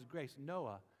on his grace.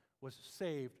 Noah was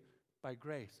saved by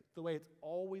grace. It's the way it's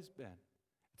always been.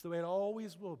 It's the way it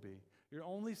always will be. You're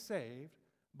only saved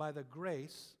by the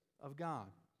grace of God.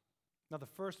 Now, the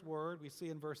first word we see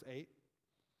in verse 8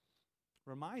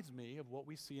 reminds me of what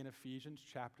we see in Ephesians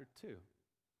chapter 2,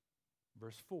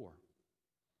 verse 4.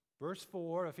 Verse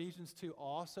 4, Ephesians 2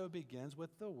 also begins with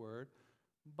the word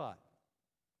but.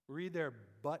 Read there,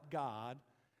 but God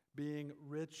being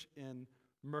rich in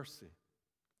mercy.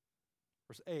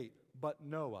 Verse 8, but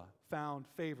Noah found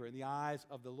favor in the eyes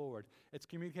of the Lord. It's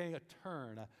communicating a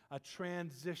turn, a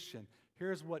transition.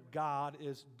 Here's what God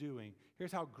is doing.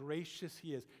 Here's how gracious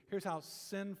he is. Here's how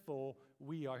sinful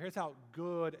we are. Here's how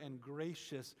good and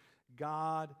gracious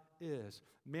God is.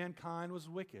 Mankind was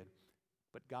wicked,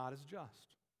 but God is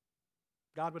just.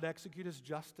 God would execute his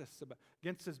justice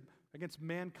against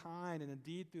mankind and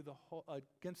indeed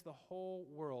against the whole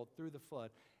world through the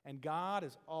flood. And God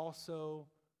is also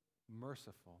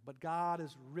merciful, but God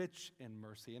is rich in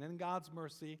mercy. And in God's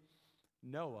mercy,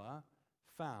 Noah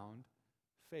found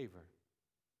favor.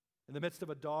 In the midst of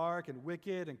a dark and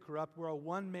wicked and corrupt world,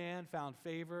 one man found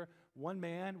favor, one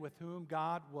man with whom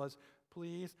God was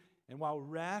pleased. And while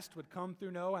rest would come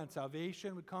through Noah and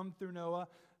salvation would come through Noah,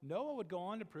 Noah would go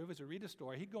on to prove, as we read the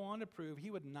story, he'd go on to prove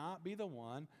he would not be the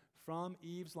one from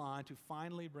Eve's line to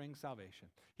finally bring salvation.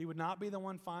 He would not be the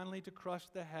one finally to crush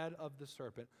the head of the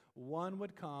serpent. One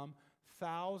would come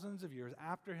thousands of years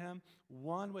after him,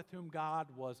 one with whom God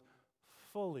was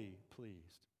fully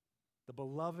pleased. The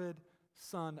beloved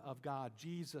Son of God,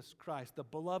 Jesus Christ, the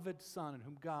beloved Son in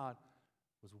whom God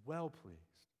was well pleased.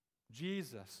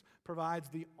 Jesus provides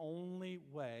the only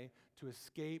way to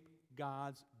escape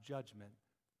God's judgment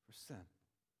for sin.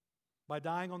 By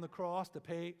dying on the cross to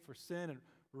pay for sin and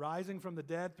rising from the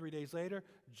dead 3 days later,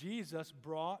 Jesus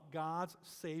brought God's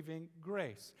saving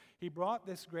grace. He brought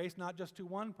this grace not just to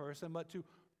one person, but to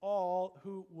all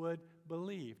who would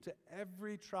believe. To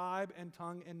every tribe and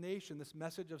tongue and nation, this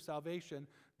message of salvation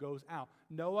goes out.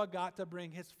 Noah got to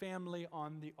bring his family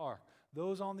on the ark.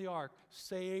 Those on the ark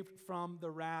saved from the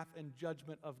wrath and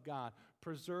judgment of God,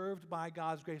 preserved by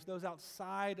God's grace. Those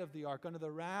outside of the ark under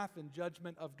the wrath and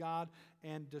judgment of God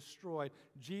and destroyed.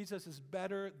 Jesus is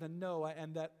better than Noah,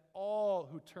 and that all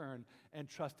who turn and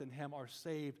trust in him are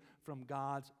saved from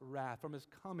God's wrath, from his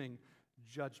coming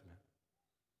judgment.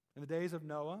 In the days of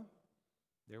Noah,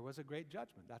 there was a great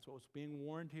judgment. That's what was being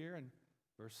warned here in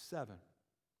verse 7.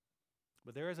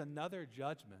 But there is another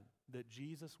judgment that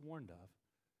Jesus warned of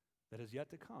that is yet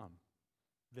to come,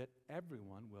 that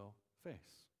everyone will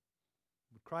face.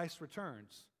 When Christ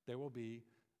returns, there will be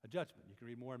a judgment. You can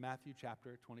read more in Matthew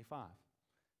chapter 25.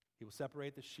 He will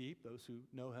separate the sheep, those who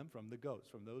know him, from the goats,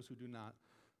 from those who do not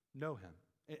know him.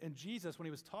 And Jesus, when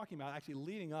he was talking about, actually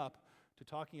leading up to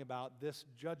talking about this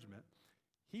judgment,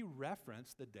 he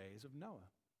referenced the days of Noah.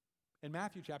 In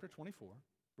Matthew chapter 24,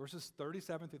 verses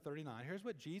 37 through 39, here's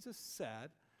what Jesus said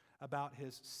about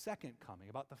his second coming,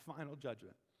 about the final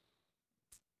judgment.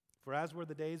 For as were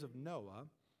the days of Noah,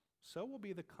 so will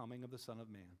be the coming of the Son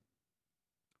of Man.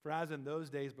 For as in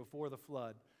those days before the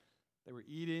flood, they were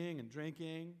eating and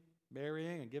drinking,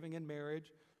 marrying and giving in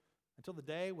marriage, until the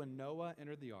day when Noah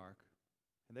entered the ark,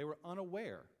 and they were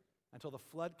unaware until the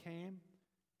flood came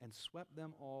and swept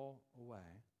them all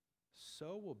away,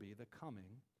 so will be the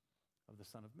coming of the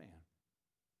Son of Man.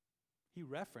 He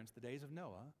referenced the days of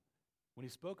Noah when he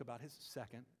spoke about his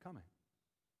second coming.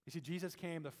 You see, Jesus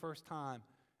came the first time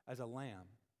as a lamb,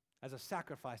 as a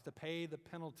sacrifice to pay the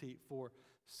penalty for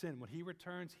sin. When he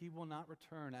returns, he will not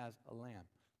return as a lamb.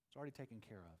 It's already taken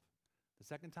care of. The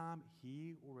second time,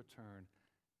 he will return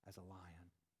as a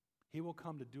lion. He will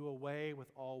come to do away with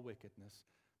all wickedness,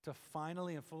 to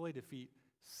finally and fully defeat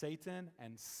Satan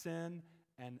and sin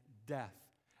and death.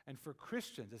 And for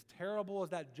Christians, as terrible as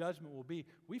that judgment will be,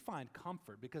 we find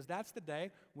comfort because that's the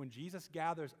day when Jesus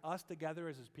gathers us together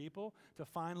as his people to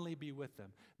finally be with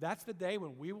him. That's the day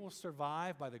when we will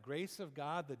survive by the grace of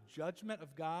God, the judgment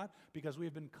of God, because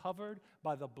we've been covered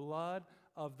by the blood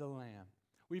of the Lamb.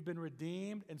 We've been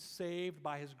redeemed and saved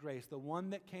by his grace. The one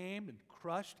that came and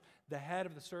crushed the head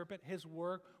of the serpent, his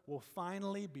work will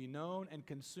finally be known and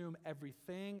consume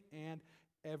everything and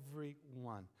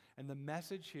everyone. And the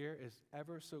message here is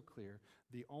ever so clear.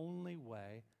 The only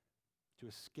way to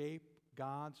escape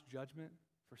God's judgment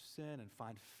for sin and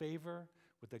find favor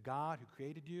with the God who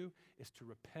created you is to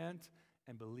repent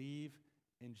and believe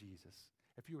in Jesus.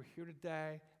 If you are here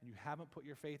today and you haven't put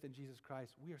your faith in Jesus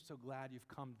Christ, we are so glad you've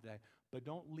come today. But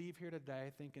don't leave here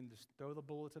today thinking just throw the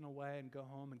bulletin away and go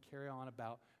home and carry on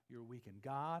about your weekend.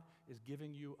 God is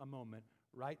giving you a moment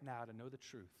right now to know the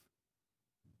truth.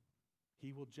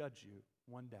 He will judge you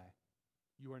one day.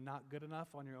 You are not good enough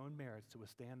on your own merits to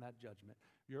withstand that judgment.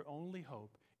 Your only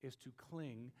hope is to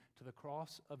cling to the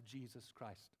cross of Jesus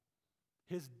Christ,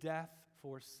 his death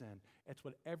for sin. It's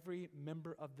what every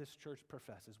member of this church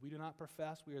professes. We do not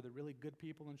profess we are the really good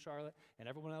people in Charlotte and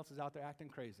everyone else is out there acting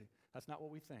crazy. That's not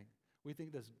what we think. We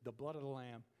think this, the blood of the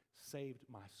Lamb saved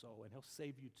my soul, and he'll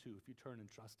save you too if you turn and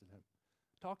trust in him.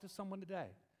 Talk to someone today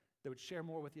that would share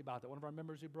more with you about that. One of our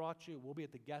members who brought you, we'll be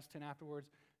at the guest tent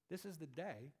afterwards. This is the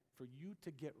day for you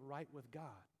to get right with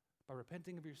God by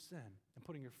repenting of your sin and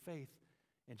putting your faith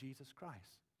in Jesus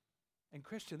Christ. And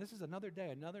Christian, this is another day,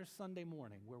 another Sunday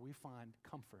morning where we find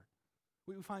comfort.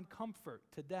 We find comfort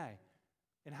today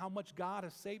in how much God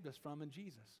has saved us from in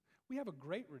Jesus. We have a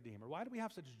great Redeemer. Why do we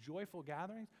have such joyful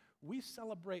gatherings? We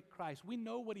celebrate Christ. We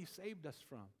know what he saved us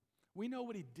from. We know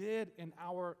what he did in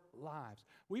our lives.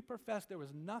 We profess there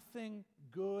was nothing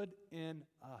good in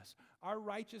us. Our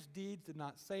righteous deeds did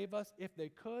not save us. If they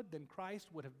could, then Christ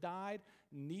would have died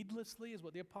needlessly, is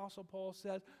what the Apostle Paul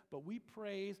says. But we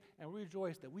praise and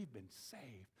rejoice that we've been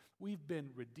saved. We've been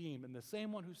redeemed. And the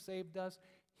same one who saved us,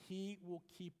 he will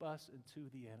keep us unto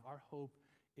the end. Our hope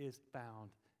is found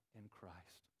in Christ.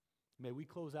 May we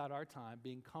close out our time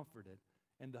being comforted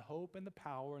in the hope and the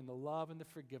power and the love and the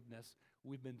forgiveness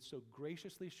we've been so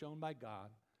graciously shown by God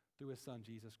through his Son,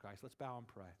 Jesus Christ. Let's bow and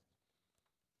pray.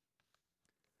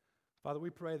 Father,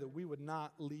 we pray that we would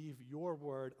not leave your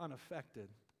word unaffected.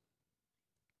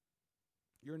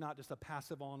 You're not just a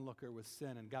passive onlooker with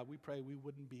sin, and God, we pray we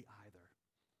wouldn't be either.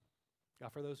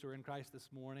 God, for those who are in Christ this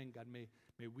morning, God, may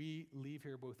we leave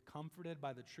here both comforted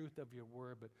by the truth of your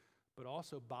word, but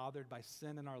also bothered by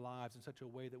sin in our lives in such a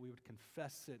way that we would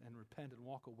confess it and repent and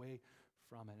walk away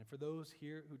from it. And for those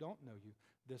here who don't know you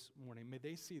this morning, may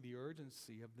they see the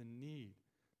urgency of the need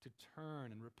to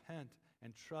turn and repent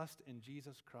and trust in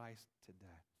Jesus Christ today.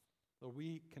 Lord,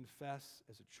 we confess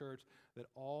as a church that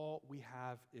all we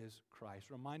have is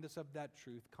Christ. Remind us of that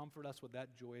truth. Comfort us with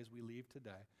that joy as we leave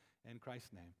today. In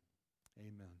Christ's name,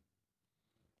 amen.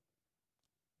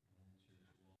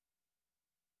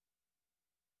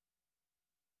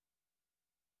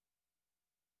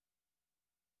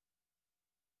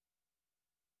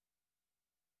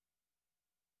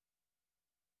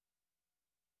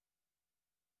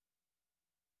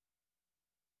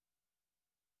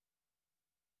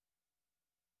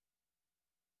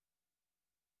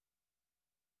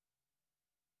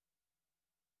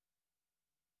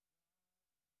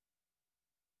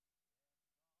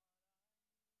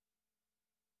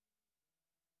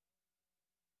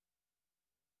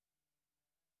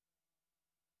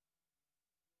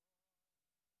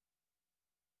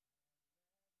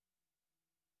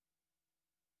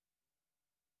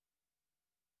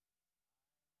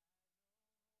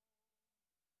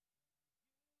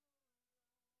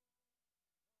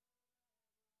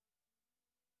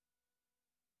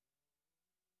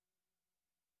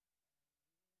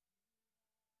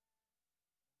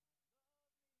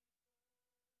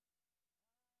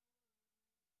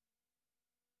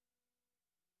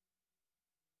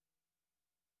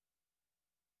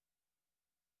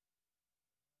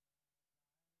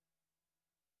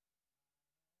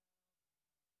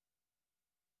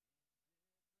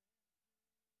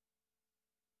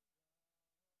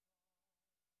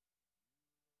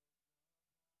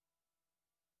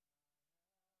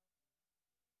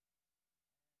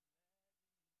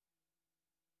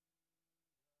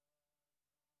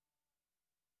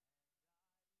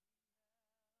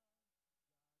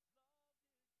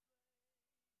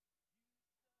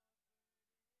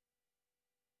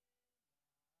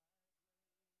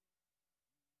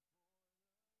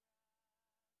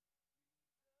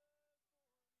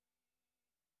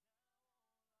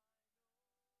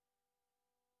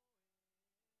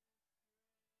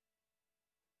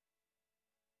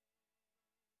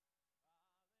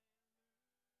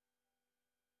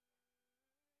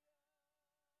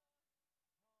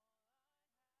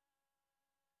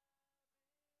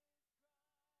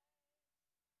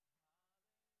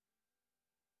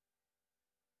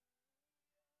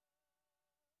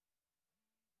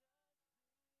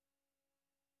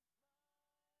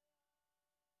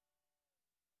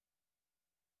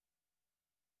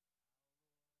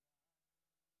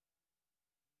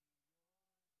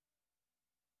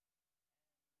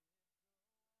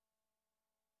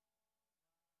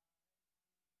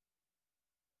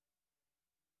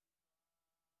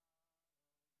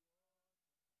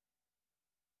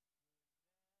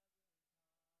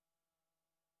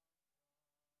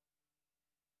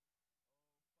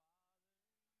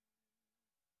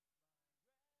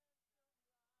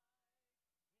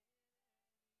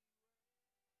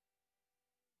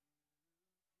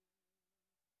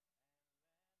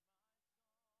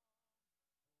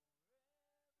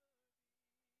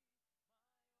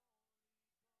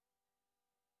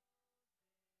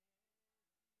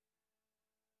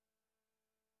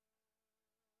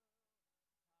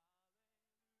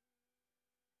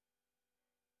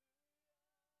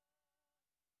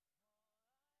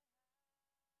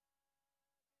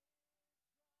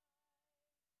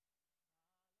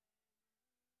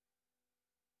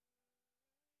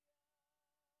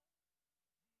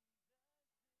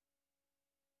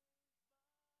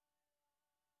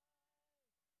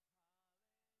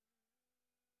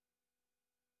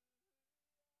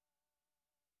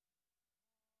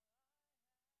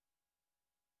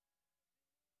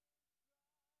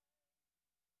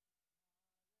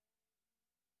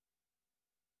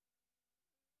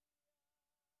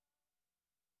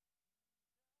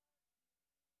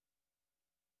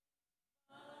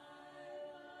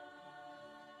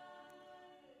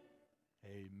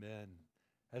 Amen.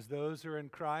 As those who are in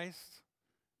Christ,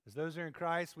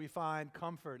 we find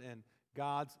comfort in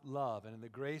God's love and in the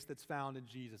grace that's found in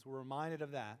Jesus. We're reminded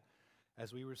of that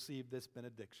as we receive this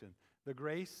benediction. The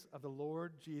grace of the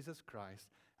Lord Jesus Christ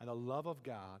and the love of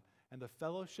God and the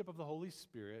fellowship of the Holy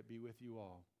Spirit be with you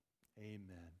all.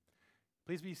 Amen.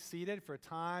 Please be seated for a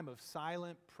time of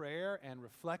silent prayer and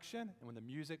reflection. And when the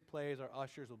music plays, our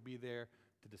ushers will be there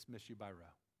to dismiss you by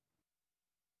row.